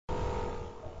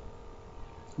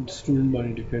स्टूडेंट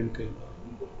باندې ډیپند کوي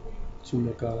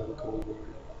څومره کار کوي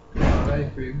راي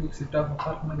په موږ سیټاپ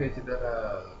فرق نه دی چې دا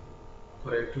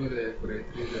کورېټور دی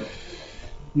کورېټری دی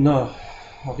نه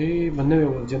هغه باندې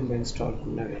ورجن به انسټال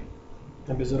نه وي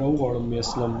به زه راوغواړم مې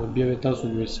اسلام نو بیا به تاسو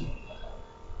ونیسئ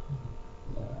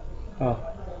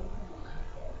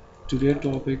today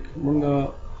topic مونږه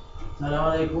السلام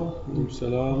علیکم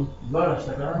سلام بڑا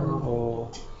شکر او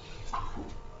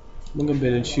مونږه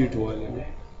بیلنس شیټ وایو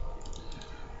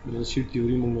بیلنس شیټ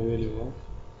تیوري مونږه ویلې و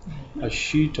a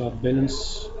sheet of balance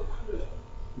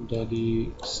دا دی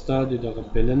ستاسو دغه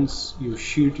بیلنس یو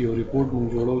شیټ یو ریپورت مونږ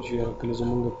جوړو چې کله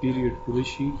زمونږه پیریډ پوره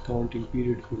شي کاونټینګ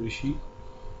پیریډ پوره شي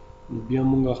بیا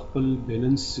مونږ خپل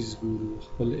بیلنسز ګورو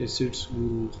خپل ایسټس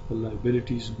ګورو خپل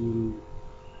لایبیلیټیز ګورو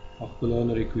خپل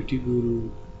اونر اکویټي ګورو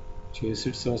چې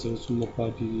ایسټس سره څومره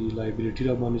پاتې دي لایبیلیټي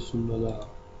را باندې څومره ده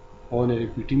اونر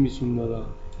اکویټي می څومره ده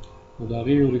نو دا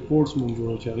غي ریپورټس مونږ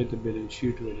جوړو چې هغه ته بیلنس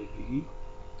شیټ ویل کیږي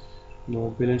نو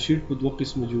بیلنس شیټ په دوه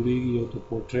قسمه جوړیږي یو ته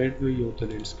پورټریټ وي یو ته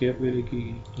لینډسکیپ ویل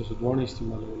کیږي تاسو دواړه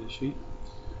استعمالولی شئ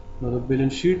نو د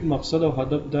بیلنس شیټ مقصد او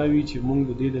هدف دا وي چې مونږ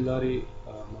د دې د لارې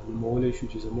معلومولی شو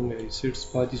چې زمونږ ایسټس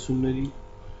پاتې څومره دي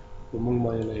په مونږ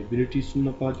باندې لایبیلیټي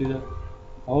څومره پاتې ده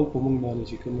او په مونږ باندې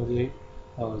چې کومه دی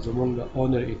زمونږ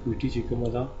اونر اکویټي چې کومه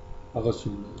ده هغه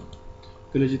څومره ده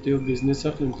کله چې ته یو بزنس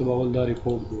اخلې نو ته به اول دا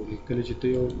ریپورټ ګورې کله چې ته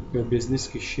یو بزنس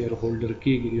کې شیر هولډر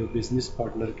کېږي یو بزنس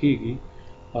پارټنر کېږي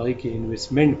هغې کې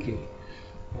انویسټمنټ کې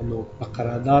نو په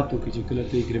قراردادو کې چې کله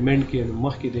ته اګریمنټ کې نو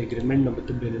مخکې د اګریمنټ نه به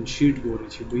ته بیلنس شیټ ګورې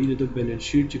چې وایي د بیلنس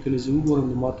شیټ چې کله زه وګورم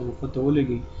نو ما ته به پته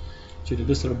ولګي چې د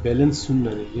ده سره بیلنس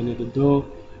څومره دی یعنې د ده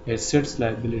ایسټس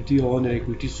لایبیلیټي او اونر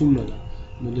اکویټي څومره ده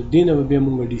نو د دې نه به بیا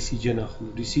مونږ ډیسیژن اخلو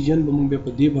ډیسیژن به مونږ بیا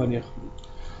په دې باندې اخلو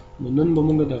نو نن به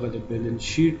مونږ دغه د بیلنس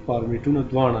شیټ فارمیټونه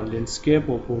دواړه لینډسکیپ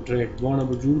او پورټریټ دواړه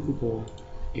به جوړ کړو په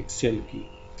ایکسل کې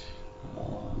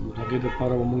نو د هغې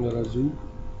دپاره به مونږ راځو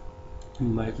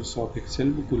مایکروسافټ ایکسل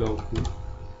به کولاو کړو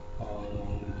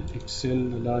د ایکسل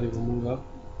له لارې به مونږ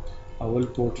اول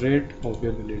پورټریټ او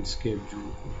بیا به لینډسکیپ جوړ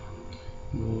کړو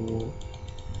نو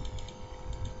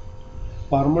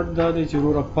فارمټ دا دی چې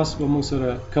وروره پس به موږ سره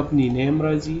کمپنی نیم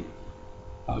راځي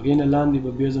هغې نه لاندې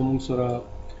به بیا زموږ سره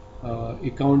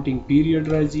اکاونټینګ پیریډ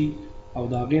راځي او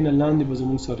د هغې نه لاندې به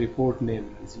زموږ سره ریپورټ نیم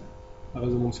راځي هغه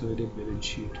زموږ سره دی بیلنس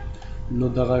شیټ نو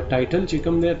دغه ټایټل چې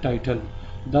کوم دی ټایټل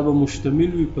دا به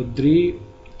مشتمل وي په درې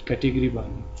کټیګري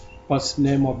باندې فرست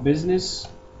نیم اف بزنس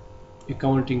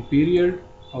اکاونټینګ پیریډ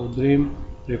او دریم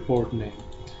ریپورټ نیم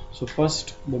سو فرست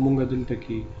به مونږ دلته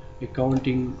کې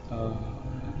اکاونټینګ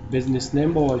بزنس نیم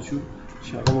به واچو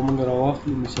چې هغه به مونږ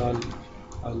راواخلو مثال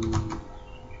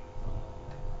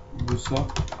البوسا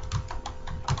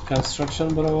کنسټرکشن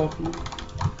به راواخلو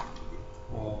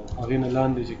هغې نه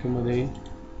لاندې چې کومه دی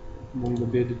مونږ به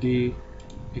بیا د دې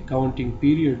اکاونټینګ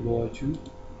پیریډ به واچو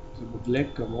زه به بلیک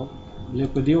کوم بلیک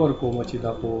په دې ورکوم چې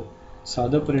دا په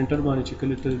ساده پرنټر باندې چې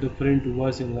کله ته د پرنټ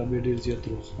وباسې نو دا بیا ډېر زیات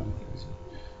روښانه راځي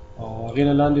او هغې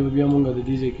نه لاندې به بیا مونږ د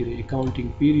دې ځای کې د اکاونټینګ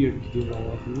پیریډ دې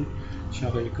راواخلو چې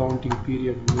هغه اکاونټینګ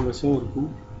پیریډ مونږ څه ورکړو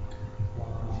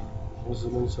اوس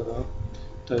زموږ سره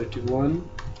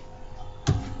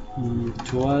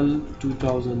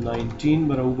 31/12/2019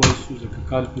 به راوباسو ځکه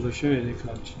کال پوره شوی دی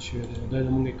کال چې شوی دی دا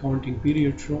زموږ اکاونټینګ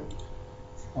پیریډ شو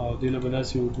او دې له به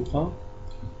داسې وکړو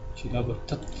چې دا به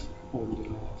تت غوندې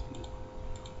راواخلو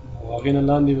او هغې نه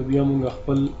لاندې به بیا مونږ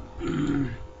خپل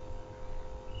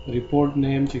ریپورټ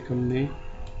نیم چې کوم دی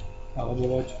هغه به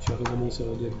واچو چې هغه زموږ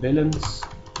سره دی بیلنس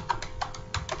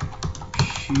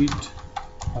شیټ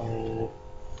او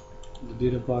د دې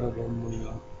لپاره به مونږ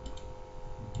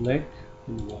بلیک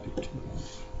and white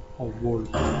او بولډ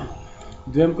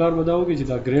دویم کار به دا وکړي چې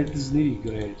دا ګریډز نه دي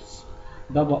ګریډز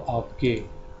دا به آپ کې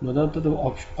نو دا ته د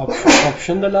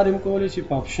آپشن د لارې هم کولی شي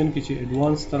په آپشن کې چې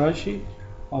ایډوانس ته راشي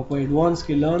او په ایډوانس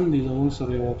کې لاندې زموږ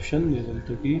سره یو آپشن دی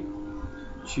دلته کې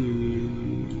چې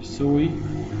څه وایي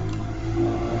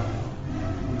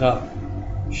دا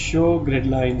شو ګریډ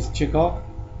لاینز چیک آف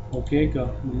اوکې که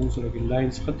نو موږ سره کې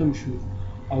لاینز ختم شو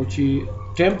او چې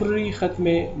ټیمپرري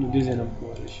ختمې نو دې ځای نه هم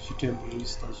کولی شي چې ټیمپرري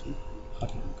ستاسو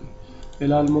ختم کړي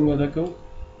فلحال موږ دا کوو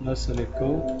دا سلیکټ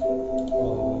کوو او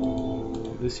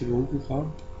داسې به وکړو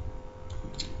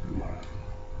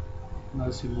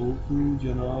داسې به وکړو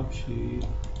جناب چې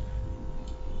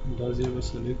دا ځای به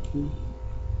سلیکټ کړو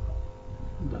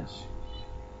داسې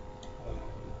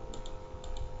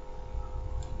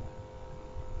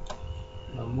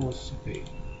موس څه کوي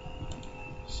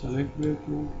سلیکټ به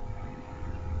کړو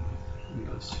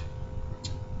داسې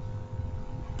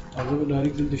او زه به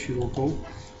ډایرکټ دلته شروع کوم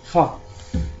ښه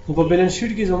نو په بیلنس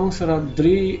شیټ کې زموږ سره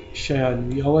درې شیان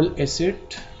وي اول ایسټ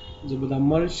زه به دا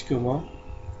مرج کوم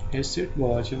asset به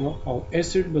واچم او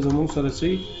asset به زموږ سره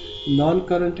صحیح non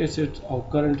current assets او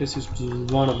current assets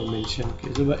دواړه به mention کې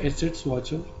زه به assets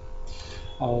واچم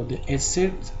او د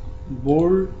assets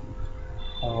bold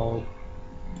او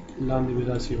لاندې به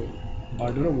داسې یو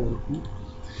border ورکړو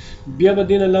بیا به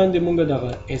دینه لاندې مونږ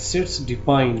دغه assets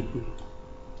define کړو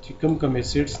چې کوم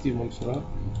assets دي مونږ سره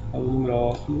او مونږ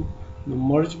راواخلو نو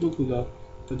merge به کړو دا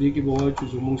په دې کې به واچو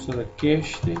زموږ سره cash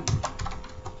دی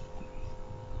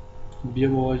بیا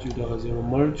به واچو دغه ځای به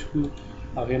merge کړو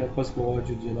هغې نه پس به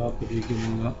واچو جناب په دې کې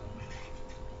مونږ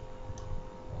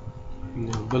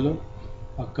بله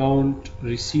account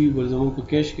receivable زموږ په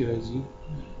cash کې راځي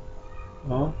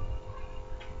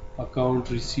account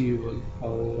receivable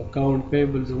او account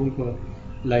payable زموږ په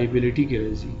liability کې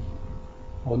راځي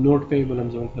او note payable هم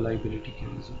زموږ په liability کې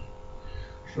راځي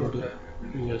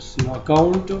yes no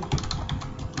account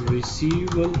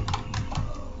receivable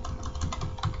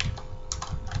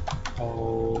او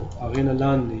هغې نه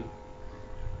لاندې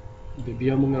د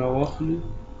بیا موږ راواخلو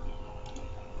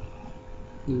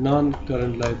non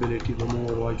current liability به موږ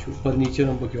ورواچو فرنیچر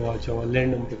هم پکې واچوه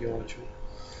لینډ هم پکې واچو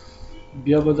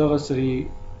بیا به دغه سرې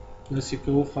داسې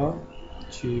کوو ښه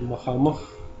چې مخامخ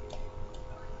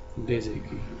دې ځای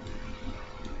کې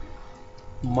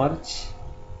مرچ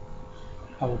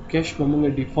او کیش به موږ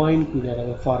ډیفاین کړو د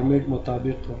هغه فارمیټ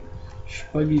مطابق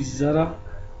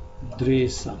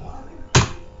 6300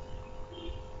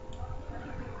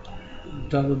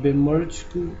 دا به مرچ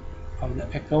کړو او د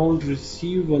اکاونټ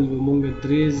ریسیوبل به موږ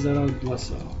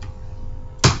 3200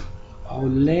 او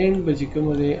لینډ به چې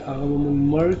کومه دی هغه به موږ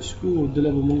مرچ کړو او دله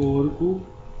به موږ ورکړو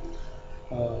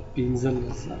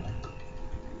 15000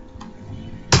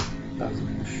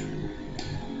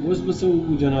 اوس به څه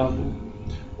وکړو جناب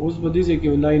اوس به دې ځای کې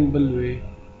لاین بل وی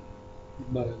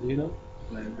بره دی نه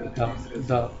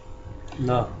دا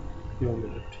نه یو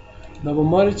منټ دا به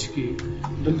مرچ کې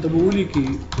دلته به ولیکي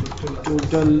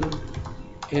ټوټل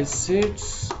assets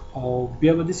او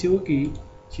بیا به داسې وکړي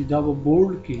چې دا به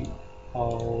بورډ کې او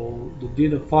د دې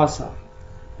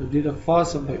د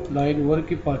فاسه به لاین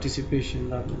ورکړي پارټیسیپیشن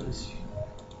دا به داسې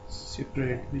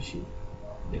سپریټ بشي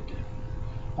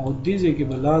او دې ځای کې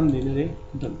به لاندې نه دی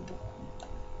دلته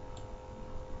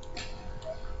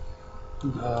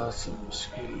دا څه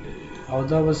مشکل دی او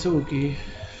دا به څه وکړي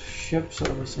شپ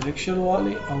سره به سلیکشن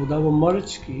والی او دا به مرچ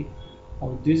کې او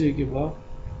دې ځای کې به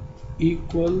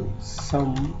equal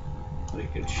sum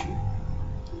bracket شي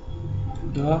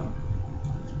دا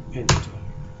enter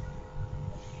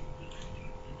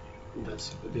دا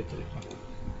څه په دې طریقه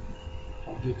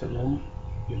او دې ته هم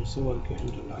یو څه ورکړي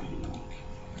انډرلاین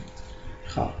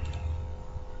ښه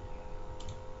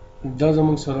دا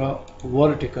زموږ سره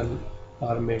ورټیکل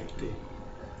فارمیټ دی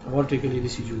ورټیکلی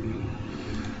داسې جوړېږي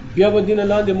بیا به دې نه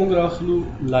لاندې موږ راخلو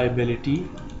لایبلیټي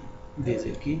دې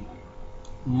ځای کې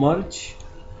مرچ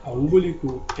او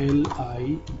ولیکو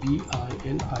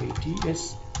LIBILITS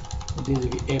دې ځای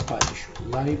کې A پاتې شو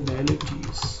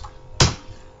liabilities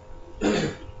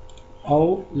او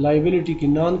liability کې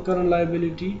non current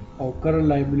liability او current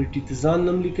liability ته ځان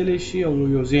نوم لیکلی شي او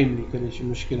یو ځای هم لیکلی شي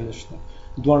مشکل نشته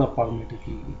دواړه فارمیټه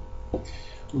کېږي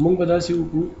نو موږ به داسې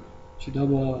وکړو چې دا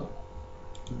به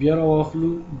بیا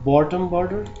راواخلو باټم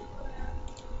بارډر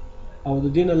او د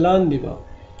دې نه لاندې به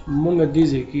موږ دې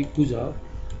ځای کې کوزه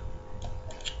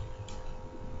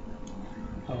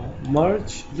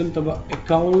مرچ دلته به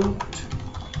اکاونټ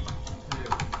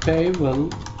پیبل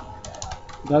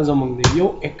دا زمونږ دی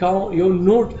یو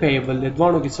نوٹ پیبل دی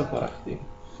دوانو کې څه فرق دی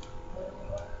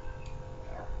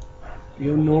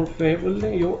یو نوٹ پیبل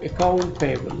دی یو اکاونټ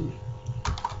پیبل دی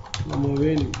نو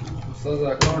ویل استاد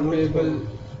اکاونټ پیبل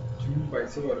چې موږ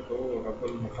پیسې ورکوو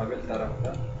خپل مقابل طرف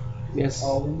ته یس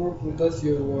او نوټ داس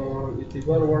یو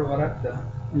اعتبار وړ ورک ده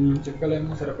چې کله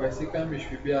موږ سره پیسې کمې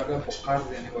شوي بیا هغه په قرض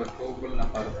یعنې ورکوو بل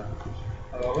نفر ته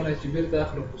او هغه نه چې بیرته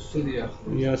اخلو په سود یې اخلو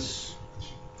یس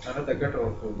هغه ته ګټه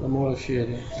ورکوو نو شی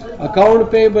دی اکاونټ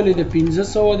پیبل دی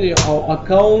 1500 دی او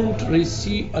اکاونټ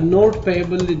نوٹ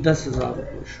پیبل دی 10000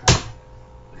 روپۍ شو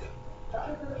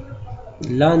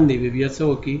لاندې به بیا څه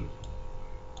وکړي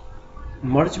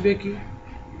مرچ به کړي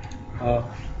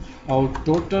او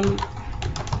ټوټل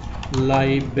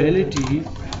لایبلیټي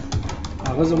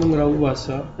هغه زمونږ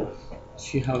راوباسه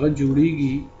چې هغه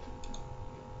جوړیږي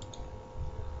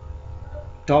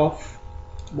ټاپ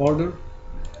بارډر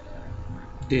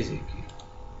دې ځای کې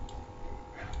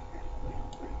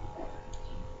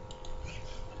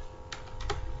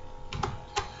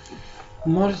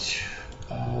مرچ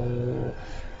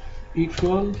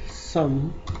equal sum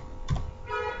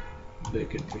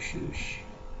bracket به شروع شي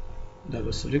دا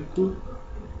به سلیکټ کړو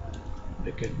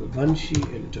bracket به بند شي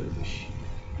انټر به شي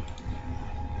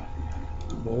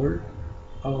بولډ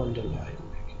او underline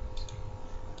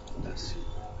داسې.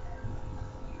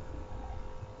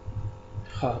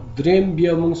 ها دریم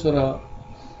بیا موږ سره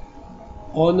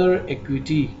honor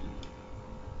equity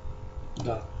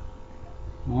دا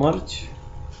مرچ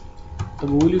ته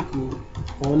ولیکو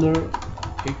honor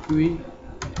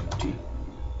equity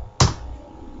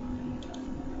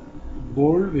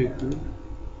bold ولیکو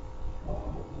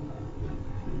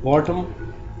bottom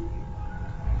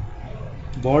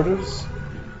borders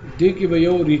دې کې به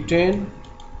یو retain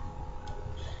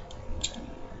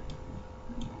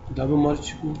دا به مرچ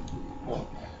کو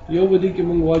یو به دې کې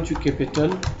موږ واچو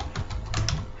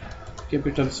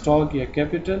capital stock یا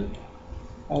capital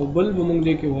او بل به موږ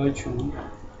دې کې واچو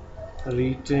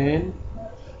retain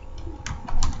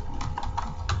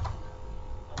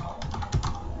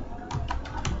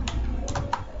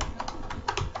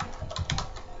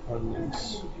earnings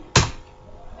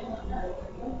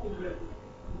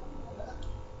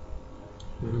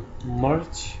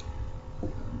مرچ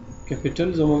capital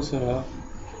زموږ سره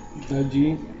دا جی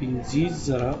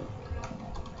 15,000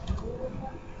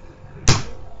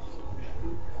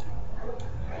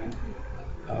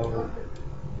 او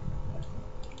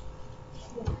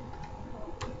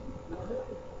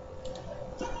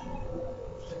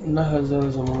 9,000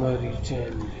 زموږ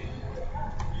ریټین دی.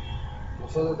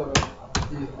 مقصد دا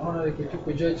honor equity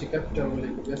په ځای چې capital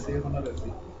ولیکو بیا صحیح نه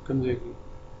راځي. کوم ځای کې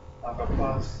هغه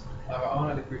پاس هغه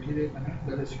honor equity دی کنه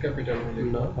دا چې capital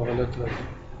ولیکو نه غلط راځي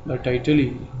دا ټایټل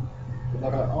یې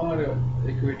هغه honor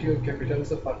equity او capital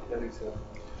څه فرق لري سره؟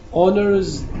 honors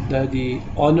that the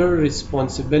honor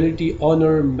responsibility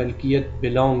honor ملکیت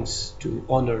belongs to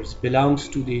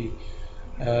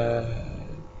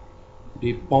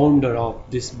the founder of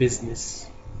this business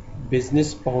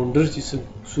founder چې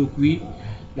څوک وي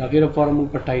دا غیر لپاره موږ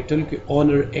په ټایټل کې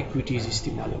honor equities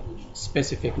استعمالو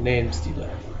specific names دي دا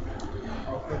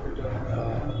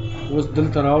اوس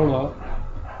دلته راوړه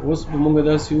اوس به موږ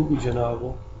داسې وکړو جنابو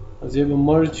زه به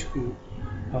مرج کو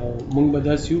او موږ به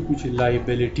داسې وکړو چې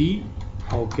liability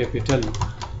او capital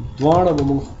دواړه به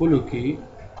موږ خپلو کې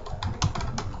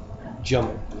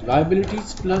جمع liabilities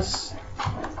plus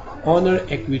honor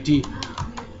equity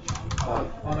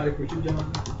honor equity جمع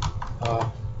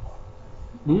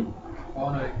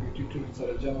honor equity ټول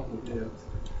سره جمع کوي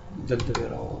دلته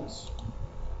راوځي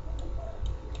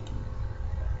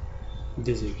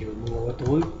دې ځای کې موږ ورته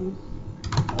وایو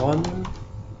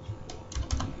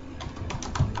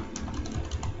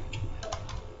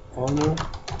honor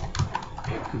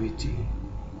equity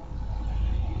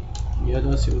یا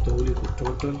داسې ورته ولیکو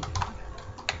total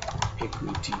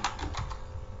equity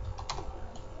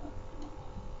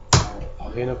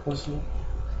هغې نه پس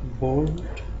bold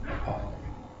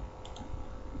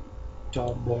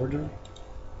top border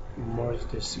merge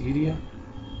this area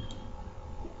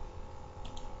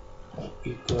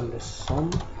equal the sum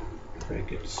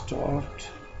bracket start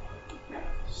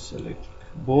select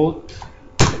both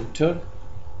enter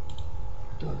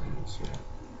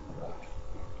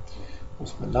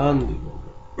اس میں لان دی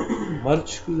مرچ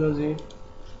کو دازیں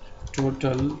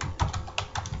total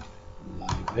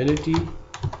liability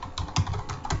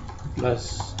plus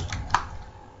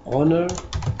honor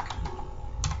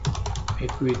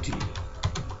equity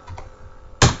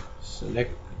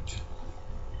select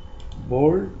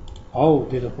bold او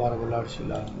دې لپاره ولاړ شي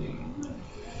لاندې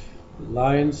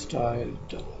line style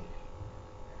double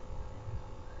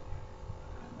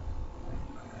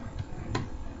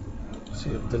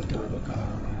صرف دلته وکړه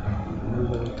موږ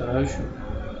دلته راشو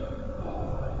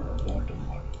باټم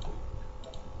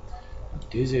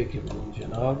دې ځای کې موږ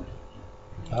جناب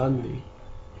لاندې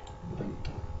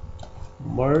دلته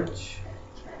merge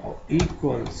او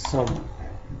equal sum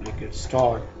bracket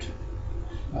start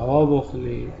او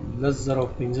بخلی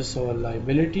 10,500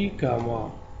 liability کاما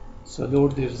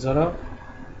 4,000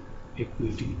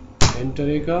 equity enter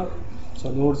کا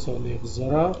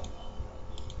 4,000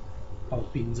 او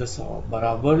 500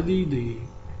 برابر دي د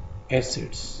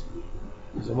assets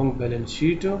زمونږ بیلنس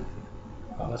شیټ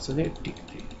هغه څه دی ټیک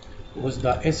دی اوس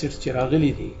دا assets چې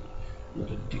راغلي دي نو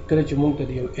کله چې موږ ته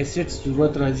د یو assets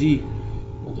ضرورت راځي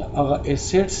نو د هغه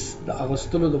assets د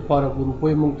اغوستلو دپاره په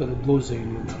روپیو موږ ته د دوو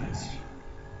ځایونو نه راځي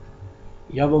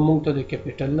یا به موږ ته د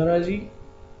کیپیټل نه راځي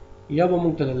یا به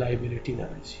موږ ته د لایبیلیټي نه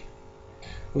راځي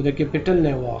نو د کیپیټل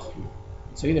نه واخلو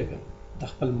صحیح ده که د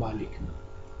خپل مالک نه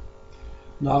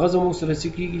نو هغه زموږ سره څه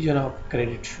کېږي جناب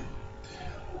کریډټ شو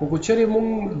خو که چېرې موږ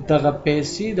دغه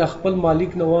پیسې د خپل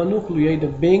مالک نه وانخلو یا د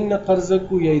بینک نه قرضه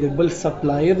کړو یا د بل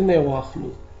سپلایر نه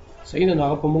واخلو صحیح ده نو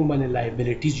هغه په موږ باندې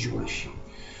لایبیلیټیز جوړ شي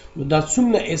نو دا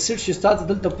څومره ایسټ چې ستاسو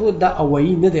دلته پروت دا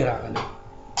اوایي نه دی راغلی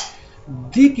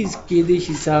دې کې کېدای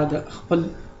شي ستا د خپل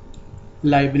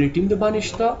لایبیلیټي د باندې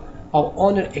شته او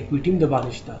اونر اکویټي د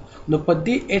باندې شته. نو په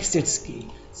دې ایسټس کې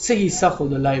صحیح حصہ خو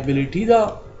د لایبیلیټي دا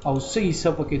او صحیح حصہ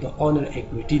پکې د اونر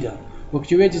اکویټي دا.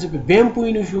 وکه وی چې په بیم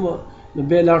پوی نه شوم نو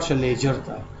به لاړ شل لیجر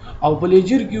ته او په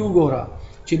لیجر کې وګوره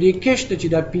چې د کېشت چې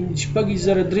دا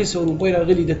 5300 روپۍ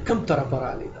راغلي د کم طرف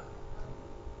راغلي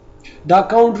دا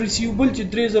اکاونټ ریسیوبل چې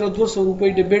 3200 روپۍ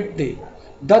ډیبټ دی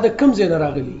دا د کم ځای نه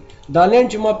راغلي. دا لین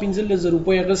چې ما 15000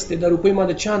 روپۍ اغستې دا روپۍ ما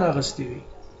د چا نه اغستې وي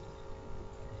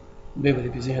به به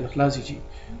په ذهن خلاصي چې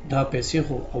دا پیسې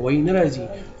خو هوای نه راځي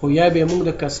خو یا به موږ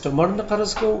د کسٹمر نه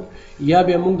قرض کوو یا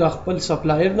به موږ د خپل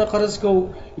سپلایر نه قرض کوو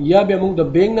یا به موږ د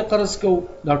بینک نه قرض کوو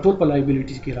دا ټول په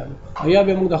لایبیلیټیز کې راځي او یا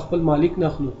به موږ د خپل مالک نه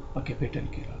اخلو په کیپټل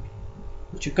کې راځي.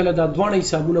 چې کله دا دوه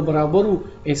حسابونه برابر وو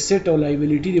ایسټ او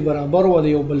لایبیلیټي دی برابر و د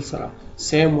یو بل سره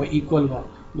سیم او ایکوال و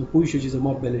نو پوه شو چې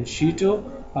زما بیلانس شیټ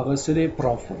هغه سره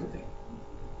پروپر دی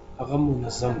هغه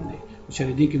منظم دی. چې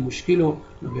دې کې مشکل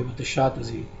نو به د شاته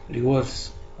زی ریورس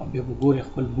او به وګوري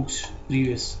خپل بوکس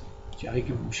پریویس چې هغه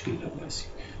کې مشکل راځي.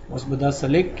 اوس به دا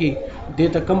سلیکټ کې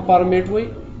ډیټا کم فارمیټ وای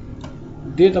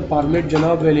ډیټا فارمیټ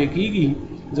جناب ویلې کیږي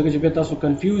ځکه چې به تاسو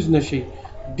کنفیوز نشئ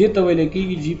ډیټا ویلې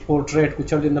کیږي جی پورټریټ کو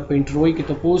چر دې نه پینټروي کې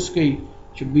تاسو کوي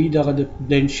چې به دغه د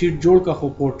بلین شیټ جوړ کا خو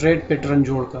پورټریټ پیټرن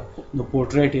جوړ کا نو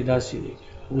پورټریټ ادا سي دی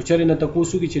او چر نه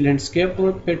تاسو کې چې لینډسکیپ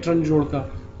پیټرن جوړ کا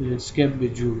لینډسکیپ به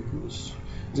جوړ کوس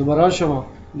زبراشم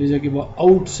دغه کې به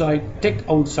آوټ ساید ټیک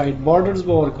آوټ ساید بارډرز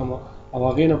به ورکم او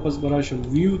هغه نه پس براشم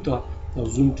ویو ته او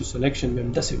زوم ټو سلیکشن به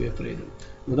داسې به پرېدم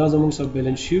نو دا زموږ سب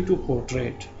بیلانس شیټ او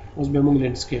پورټریټ اوس به موږ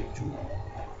لینډسکیپ جوړ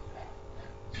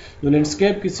نو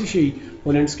لینډسکیپ کې څه شي او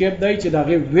لینډسکیپ دای چې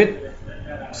داغه ویت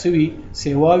سوي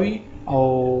سیواوي او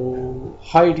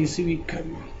هایټ یې سوي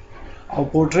کمی او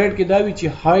پورټریټ کې دا وی چې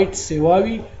هایټ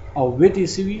سیواوي او ویت یې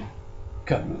سوي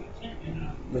کمی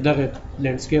نو دغه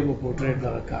لینډسکیپ او پورټریټ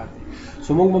دغه کار دی. سو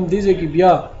موږ هم دې ځای کې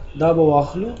بیا دا به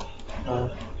واخلو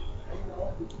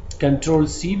کنټرول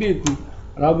سی به کو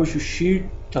را به شو شیټ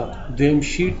ته دویم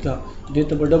شیټ ته دې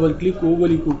ته به ډبل کلیک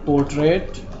وګورئ کو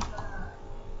پورټریټ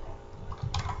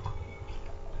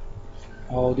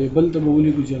او دې بل ته به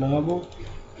ولیکو جنابو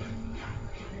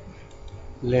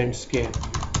لینډسکیپ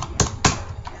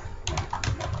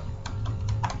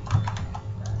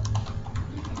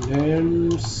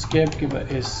لینډسکیپ کې به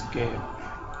اسکیپ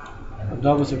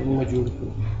دا به څه موږ جوړ کړو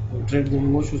پورټریټ د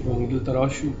موږ شو په موږ تر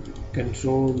راشو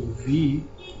کنټرول وی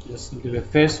جست د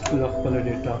فیس په خپل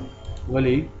ډیټا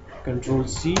ولی کنټرول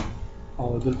سی او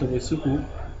دلته به څه کو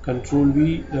کنټرول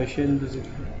وی دا شین د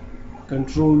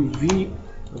کنټرول وی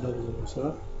دا به سره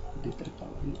د طریقه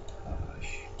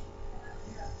راشي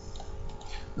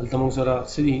دلته موږ سره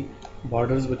سړي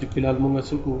بارډرز به په لال موږ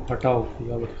څه کو هټاو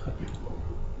یا به ختم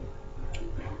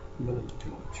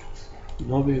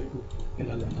نو به کو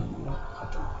اله لاله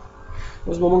ختم.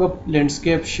 اوس موږ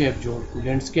لینډسکیپ شیپ جوړ کو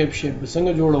لینډسکیپ شیپ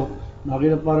څنګه جوړو هغه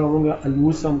لپاره موږ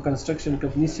الموس هم کنسټرکشن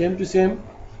کمپنی سیم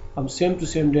ټو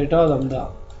سیم ډیټا دمدا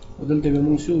دلته به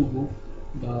موږ شو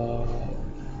دا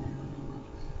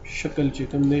شکل چې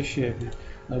کوم دی شیپ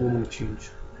دا به موږ چینج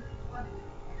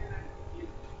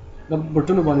دا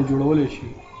بټنو باندې جوړول شي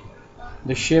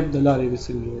د شیپ د لارې به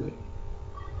څنګه جوړي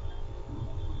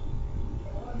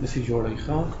دسی جوړای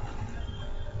ښه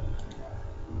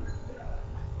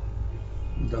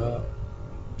دا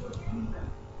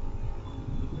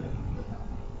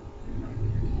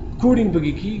کوډینګ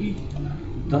بګی کیږي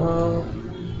دا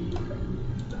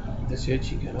د څه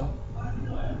چی کنه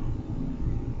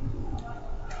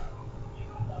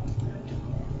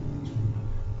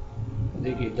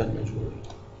دغه دنه جوړي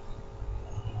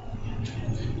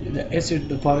د اسید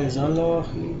د پاره ځان لا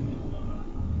واخلي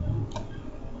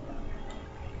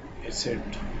اسید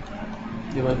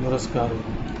د باندې مرز کارو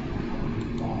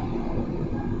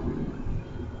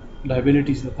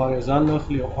لایبیلیټیز د پاره ځان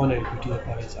واخلي او اون ایکوټی د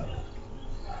پاره ځان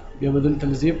بیا بدل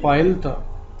تلزی فایل ته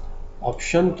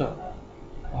آپشن ته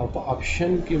او په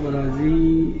آپشن کې مرাজি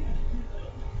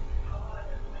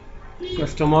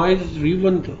کسٹمائز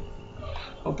ریبن ته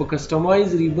او په کسٹمائز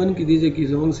ریبن کې دیږي چې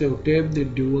زمونږ سره ټیپ د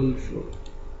ډیول فلو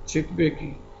چیک به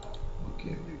کی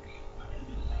اوکې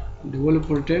ډیول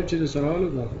پر ټیپ چې سره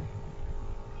لګاو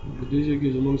دیږي چې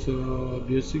زمونږ سره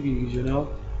بیسیکي جناب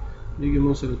دیږي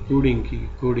موږ سره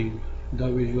کوډینګ دا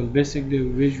ویژوال بیسیک دی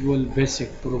ویژوال بیسیک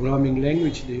پروګرامینګ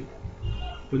لینګویج دی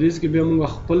په دې کې به موږ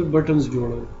خپل بټنز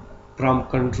جوړو فرام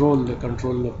کنټرول د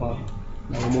کنټرول لپاره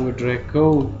دا موږ ډریګ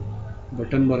کوو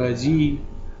بټن مرাজি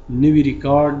نوی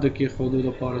ریکارډ د کې خود د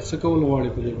لپاره څه کول غواړي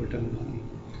په دې بټن باندې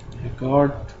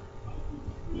ریکارډ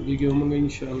دغه موږ ان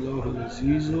شاء الله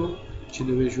عزیزو چې د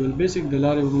ویژوال بیسیک د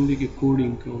لارې موږ دغه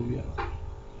کوډینګ کوو بیا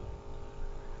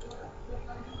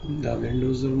دا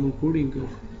وینډوز موږ کوډینګ کوو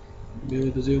بیا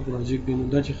د یو پروجیکټ دی نو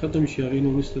دا چې ختم شي هغې نه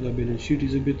وروسته دا بیلنس شیټ یې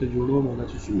زه بېرته جوړوم دا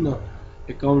چې څومره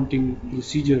اکاونټینګ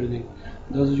پروسیجر دی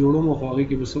دا زه جوړوم خو هغې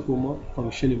کې به څه کوم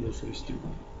فنکشن یې به ورسره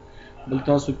استعمال بل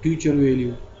تاسو فیوچر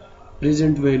ویلیو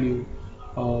پریزنټ ویلیو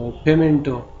او پیمنټ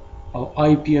او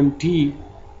آی پی ایم ټي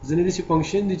ځینې داسې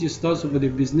فنکشن دي چې ستاسو په دې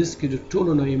بزنس کې د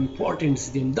ټولو نه امپورټنټس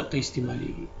دي همدغه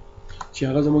استعمالیږي چې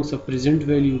هغه زموږ سره پریزنټ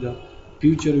ویلیو ده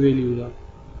فیوچر ویلیو ده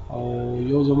او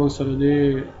یو زموږ سره د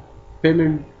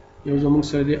پیمنټ یو زموږ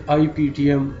سره د آی پی ټي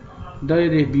ایم دا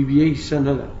د بی بی آی حصه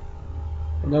نه ده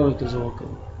دا ورته زه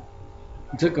وکړم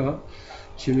ځکه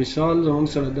چې مثال زموږ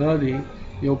سره دا دی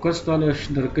یو کس تاله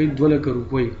درکوي 2 لکه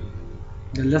روپۍ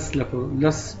د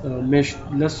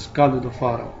 10 کالو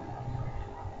دپاره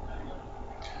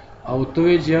او ته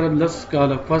وایې چې یاره 10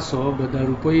 کاله پس به دا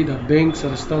روپۍ د بینک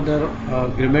سره ستا د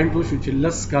اګریمنټ وشو چې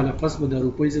 10 کاله پس به دا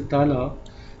روپۍ زه تاله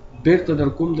بیرته در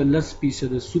کوم د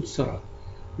 10% سود سره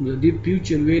د دې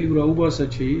فیوچر ویلیو راوباسه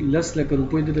چې 10 لکه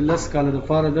روپۍ د 10 کاله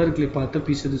دپاره درکړې په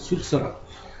 8% سود سره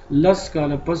 10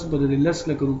 کاله پس به د 10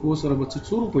 لکه روپو سره به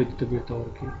څو روپۍ ته بیرته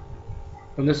ورکړي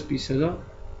په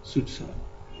 10% سود سره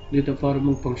دې دپاره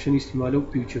موږ فنکشن استعمالو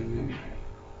فیوچر ویلیو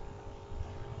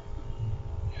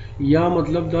یا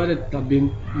مطلب دا دی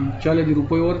چاله دې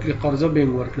روپۍ ورکړي قرضه به یې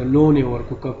ورکړه لون یې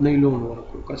ورکړو کمپنۍ لون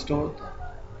ورکړو کسټمر ته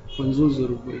 50,000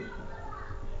 روپۍ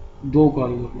 2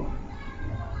 کالو لپاره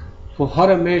خو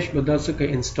هره میاشت به دا څه کوي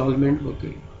انسټالمنټ به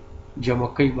کوي جمع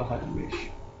کوي به هره میاشت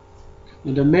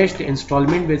نو د میاشت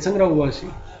انسټالمنټ به څنګه راوباسي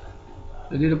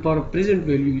د دې لپاره پریزنټ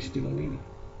ویلیو استعمالوي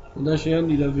دا شیان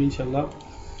دي دا به انشاءالله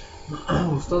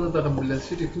استاد دغه بیلنس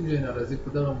شیټ کوم ځای نه راځي په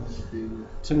دغه موضوع کې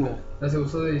څنګه داسې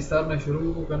استاد حساب نه شروع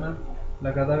وکړو که نه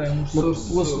لکه دغه موږ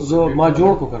اوس زه ما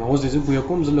جوړ کړو که نه اوس دې زه پوه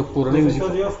کوم زه لږ کورنۍ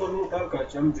وظیفه یو فورمول کار کوي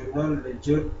چې هم جورنال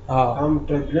لیجر هم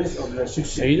ټریبلنس او بیلنس شیټ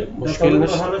صحیح ده مشکل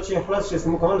نشته حالت چې خلاص شي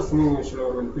موږ کول سمو شروع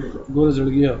وکړو ګوره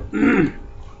زړګیا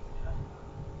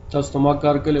تاسو ته ما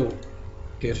کار کړی و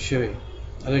تېر شوی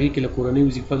هغې کې له کورنۍ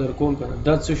وظیفه در کوم که نه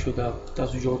دا څه شو دا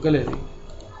تاسو جوړ کړی دی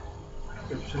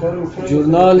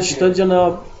جورنال شته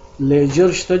جناب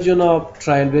لیجر شته جناب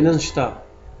ټرایل بیلنس شته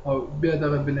او بیا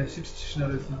دغه بیلنس شیټ څه نه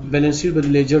راځي بیلنس شیټ به د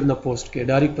لیجر نه پوسټ کې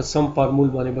ډایرکټ په سم فارمول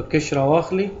باندې به کیش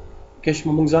راواخلي کیش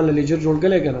موږ ځان له لیجر جوړ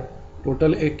کړی که نه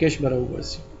ټوټل 1 کیش به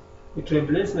راوباسي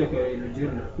ټریبلنس نه کوي لیجر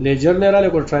نه لیجر نه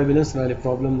راغلی کو ټرایل بیلنس نه راغلی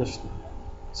پرابلم نشته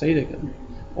صحیح ده که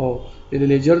او د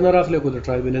لیجر نه راغلی کو د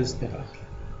ټرایل بیلنس نه راغلی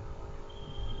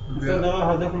دا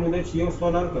هدف مو دی چې یو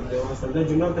سوال حل کړو مثلا دا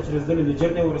جورنال ته چې رسېدل لیجر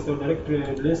ته ورسول ډایرکټ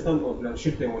ټریبلنس ته او پلان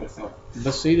شیټ ته ورسول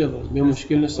بس صحیح ده بس بیا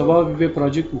مشکل نه سبا به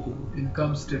پروجیکټ وکړو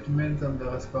انکم سټیټمنټ هم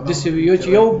دغه داسې یو چې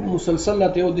یو مسلسل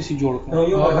راته یو داسې جوړ کړو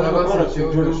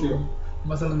یو جوړ شي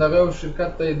مثلا دغه یو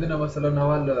شرکت ته دنه مثلا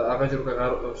اول هغه جوړ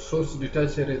کړه سورس ډیټا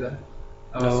چیرې ده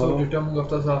سورس ډیټا موږ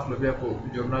تاسو اخلو بیا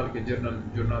په جورنال کې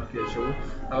جورنال کې شو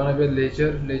هغه به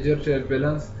لیجر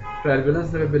ټریل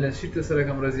بیلانس نه بیلانس شیټ سره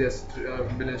کوم راځي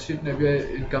بیلانس شیټ نه بیا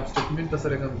انکم سټیټمنټ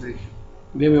سره کوم ځي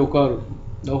بیا یو کار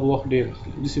دا وخت ډیر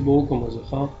داسې به وکړم زه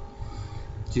ښه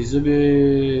چې زه به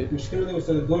مشکل دی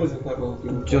استاد دوه ځکه کار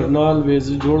وکړم جورنال به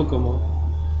زه جوړ کړم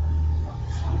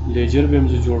لیجر به هم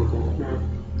زه جوړ کړم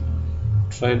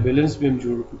ټرایل بیلنس به هم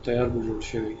جوړ کړم تیار به جوړ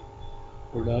شوی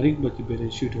او ډایرکټ به کې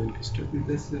بیلنس شیټ او انکم سټیټمنټ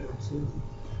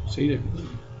صحیح ده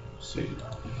صحیح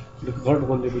لکه غټ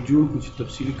غونډې به جوړ کړو چې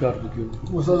تفصیلي کار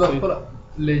وکړو استاد خپل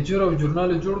لیجر او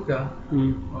جورنال جوړ کا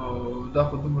او دا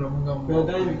خو دومره موږ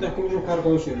دا کوم کار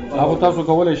کوي شي هغه تاسو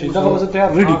کولای شئ دا وسه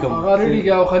تیار ریډي کوم هغه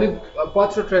ریډي او خالي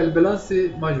پاتره ټرایل بیلانس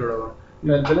ما جوړاوه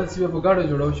ټرایل بیلانس به په گاډه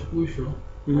جوړاو چې پوه شو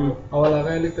اول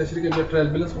هغه لیک تشریح کې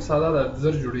ټرایل بیلانس په ساده ده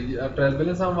زر جوړیږي ټرایل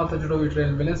بیلانس هم ماته جوړوي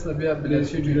ټرایل بیلانس نه بیا بیلانس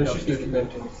شیټ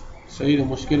صحیح ده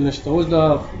مشکل نشته اوس دا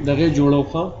دغه جوړاو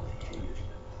ښه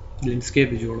لینډسکیپ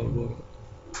جوړاو ګوره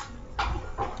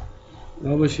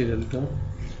دا به شي دلته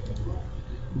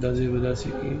دا ځای به داسې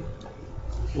کې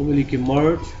ولیکې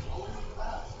مرج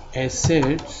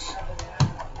ایسیټس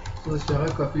چې هغه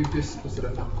کاپي پیسټ سره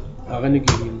هغه نه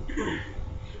کېږي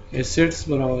ایسیټس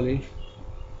به راولئ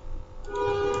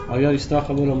او یار ستا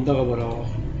خبره همدغه به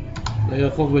راواخلو دا یو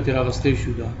خوږ به ترې راغستی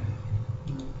شو دا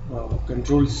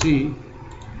کنټرول سی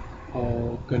او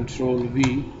کنټرول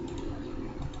وی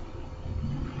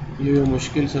یو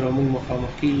مشکل سره موږ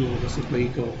مخامخ کېږو نو صفایي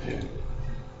کوو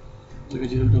ځکه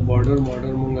چې دلته بارډر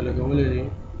موږ لګولی دی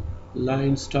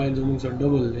لاین سټایل زموږ سره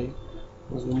ډبل دی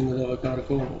اوس به موږ دغه کار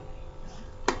کوو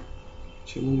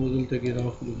چې موږ به دلته کې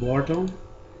راخلو باټم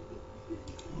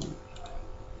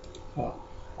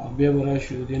بیا به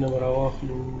راشو د دې نه به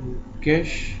راواخلو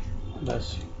کیش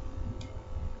داسې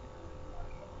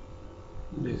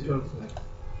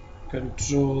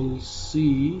کنټرول سی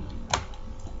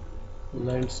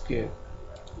لینډسکیپ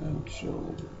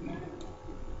کنټرول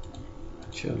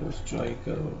चलो ट्राई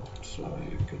करो,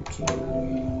 try control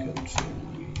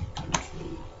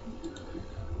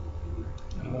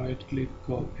right click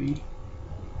copy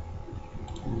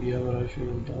दिया वाला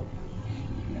शुरू था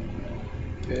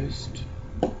paste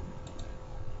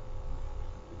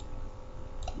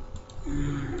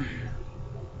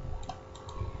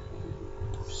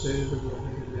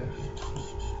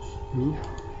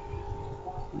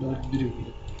not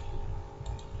beautiful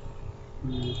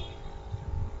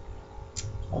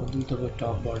I'll do the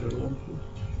top border one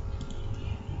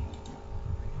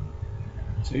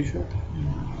सही शो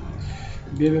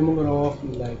बे में मगर of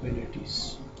liabilities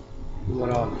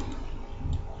overall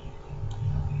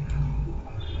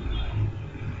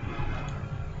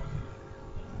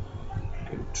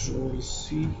Control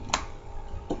C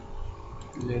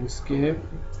landscape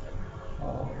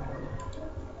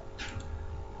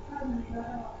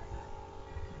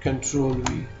Control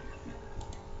V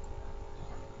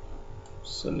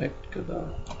select kada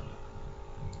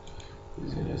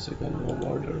is in a second no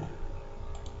border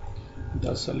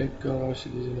the select kara is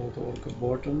in the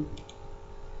bottom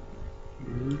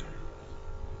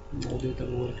now they the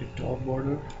work top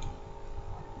border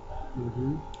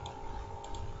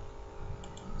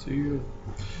so you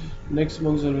next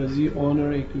one's already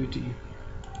honor equity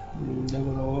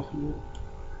never off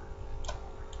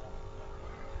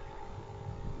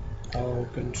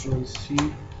control C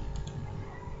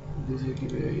this is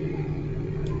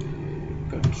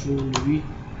control V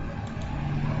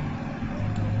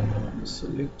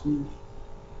select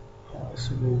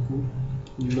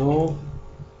no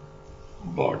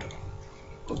border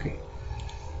okay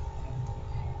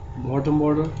bottom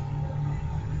border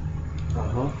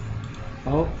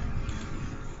now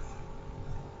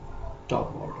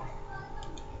top border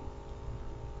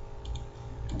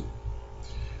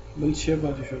بل شيء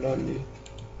بعد شو عندي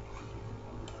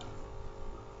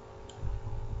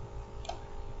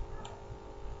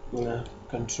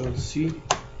control C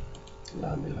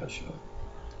لا عندي شو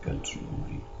control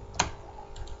V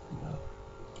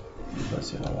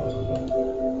بس أنا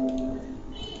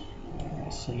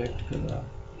select كذا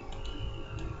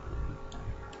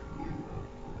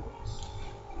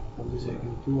अब इसे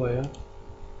क्यों आया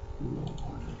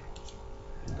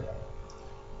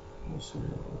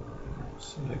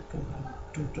select كذا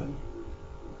total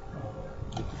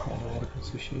और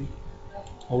किसी شيء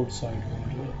outside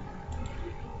window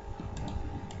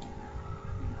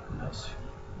बस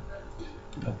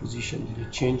the position the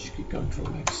change की control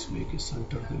X make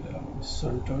center दे रहा हूँ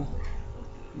center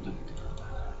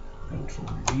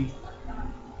control V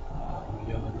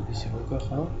यहाँ पर इसे होगा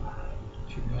हाँ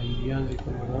शिकायत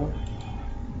ذكر रहा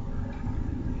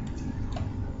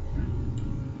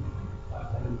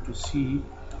to see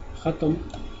ختم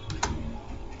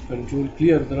control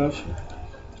clear दराज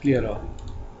clear आ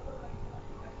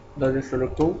दाज़े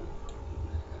सड़कों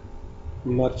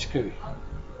merge करी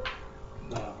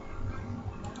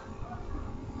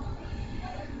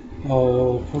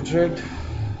और portrait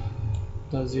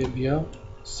दाज़े बिया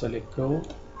select करो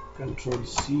control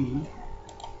C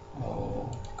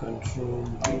और control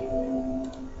V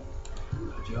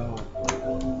जाओ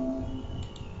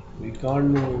we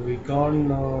can't no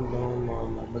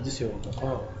बस से होगा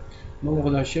हाँ मैं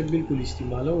खुदा शेप बिल्कुल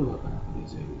इस्तेमाल हो ना करना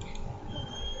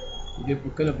ज़रूरी ये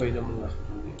बुकला पैदा मुझे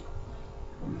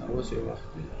हम वो से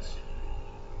वक्त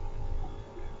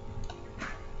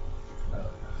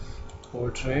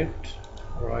portrait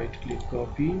right click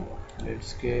copy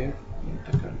landscape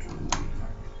into control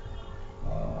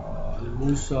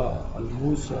الموسى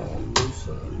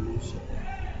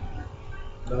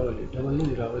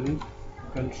راولي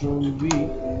control V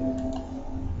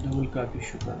double copy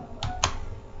شكرا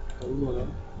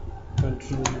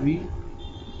control V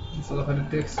صراحة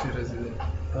التكست رزيد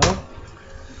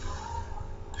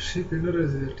شيء كله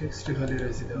رزيد التكست خالي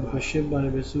رزيد بشيب باندې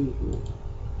بسو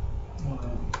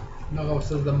نغه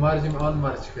استاد د مارجن آن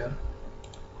مارج کړه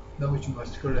دا وچ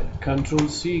مارج کړه control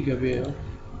C غبي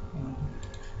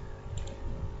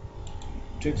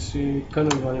ټیکس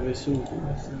کلر باندې بسو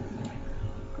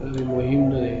کله مهم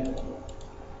نه دی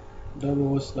دا به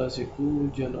اوس تاسې کو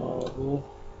جناب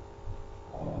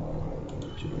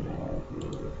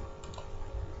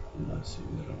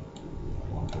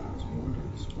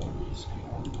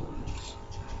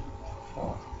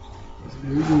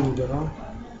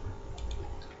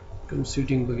کوم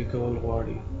سیټینګ به کې کول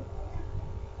غواړي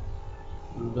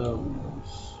دا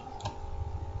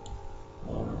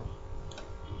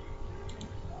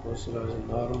اوس راځي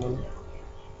نارمل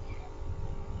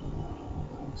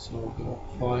so go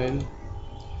file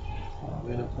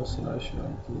when a person I should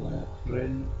to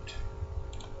print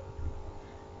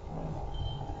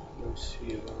let's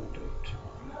see about it.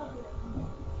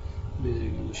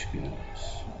 Basic مشکل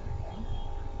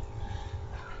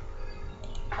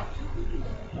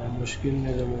مشکل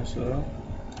نه ده مو سره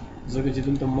ځکه چې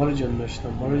دلته مرجن نشته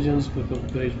مرجنز په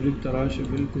برج بریک ته راشه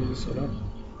بالکل سره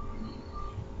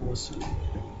وصل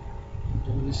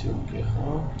دغسې وکړئ ښه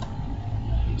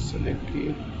سلیکټ کړئ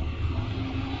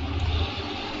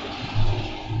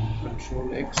کنټرول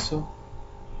ایکس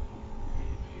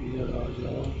ادھر آ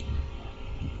جاؤ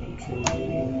کنٹرول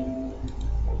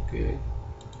اوکے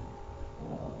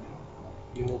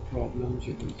یو پرابلم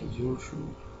چې دلته جوړ شو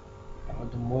هغه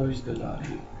د مرج د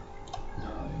لارې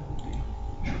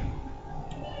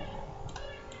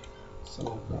څه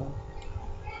وکړه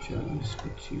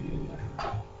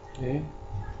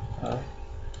 40-25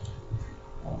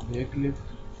 بیک لفت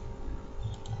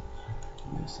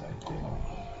this I think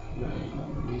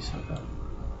these are the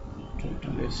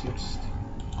total assets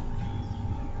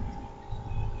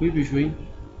کوئی بھی شوي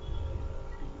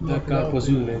دا کار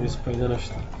فضول دی هیڅ فایده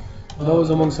نشته دا اوس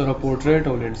زموږ سره پورټریټ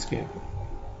او لینډسکیپ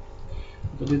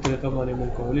په دې طریقه باندې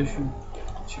موږ کولی شو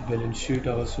چې بیلنس شیټ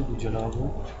هغه څه جنابو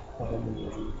هغه موږ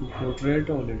موجود کړو پورټریټ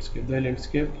او لینډسکیپ دا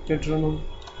لینډسکیپ پیټرن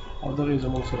او دغه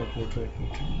زموږ سره پورټریټ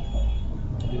پیټرن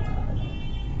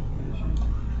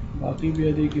باقي بیا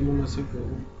دې کې موږ څه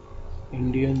کوو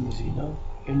انډینز نه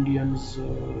انډینز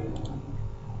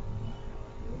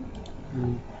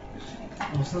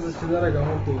Nosotros te dará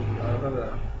como tú, la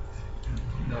verdad.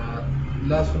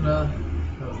 La zona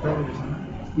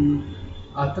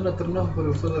أعطنا ترناه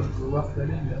بالوصول الواحد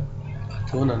علينا.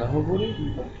 تونا نحو بولي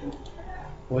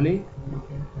ولي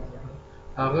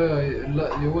هغه لا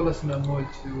یو لسنه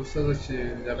موج وسره چې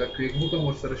هغه کویک بوک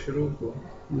مو سره شروع کو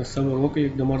نو صبر وکړئ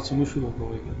یک د مارچ مو شروع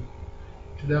کوئ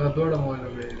چې دا دوړه مو نه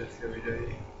وی د سی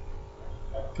ویډای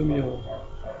کوم یو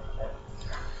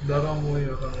دا مو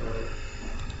یو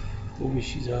او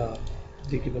مشیزا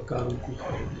د کې به کارون کو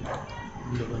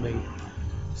نه بنای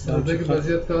ساده کې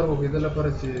وضعیت کار وکړل لپاره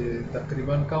چې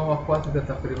تقریبا کوم وخت د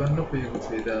تقریبا نه پیږي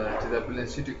چې دا بیلنس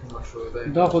شیټ کوم شو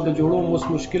دا خو د جوړو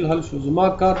مشکل حل شو زما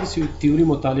کار د تیوري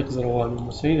متعلق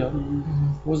زروانو صحیح نه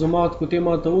و زما کوته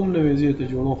ما ته هم نه ویزه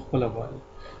ته جوړو خپل باندې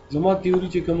زما تیوري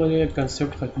چې کومه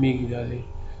کنسپټ ختميږي دا دی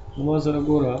زما سره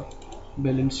ګوره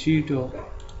بیلنس شیټ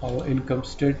او انکم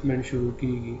سټیټمنټ شروع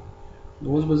کیږي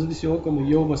اوس به زه داسې وکړم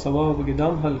یو به سبا به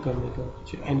دام حل کوم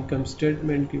چې انکم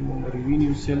سټیټمنټ کې مونږ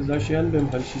ریوینیو سیل دا شیان به هم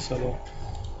حل شي سبا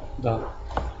دا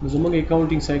نو زموږ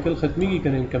اکاونټینګ سایکل ختمېږي که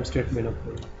نه انکم سټیټمنټ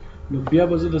اپلوډ نو بیا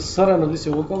به زه د سره نه داسې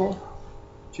وکړم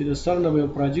چې د سر نه به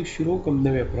یو پروجیکټ شروع کړم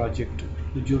نوی پروجیکټ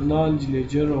د جورنال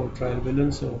لیجر او ټرایل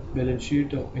بیلنس او بیلنس شیټ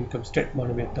او انکم سټیټمنټ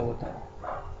به ته وته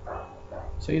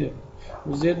صحیح ده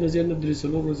نو زیات نه زیات نه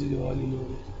 3 ورځې دی والی نو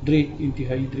 3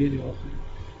 انتهایی 3 دی واخلي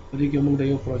په دې کې موږ د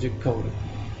یو پروجیکټ کوو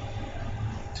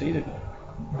صحیح ده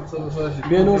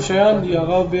بیا نور شیان دي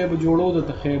هغه بیا به جوړو د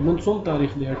تخیر نن څوم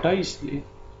تاریخ دی 28 دی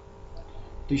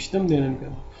تشتم دی نن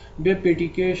کنه بیا پیټی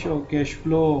کیش او کیش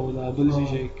فلو او دا بل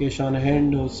شي کیش آن هند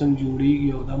او څنګه جوړیږي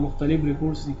او دا مختلف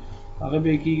ریپورټس دي هغه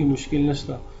به کېږي مشکل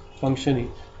نشته فنکشن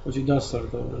او چې دا سره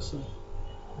دا ورسره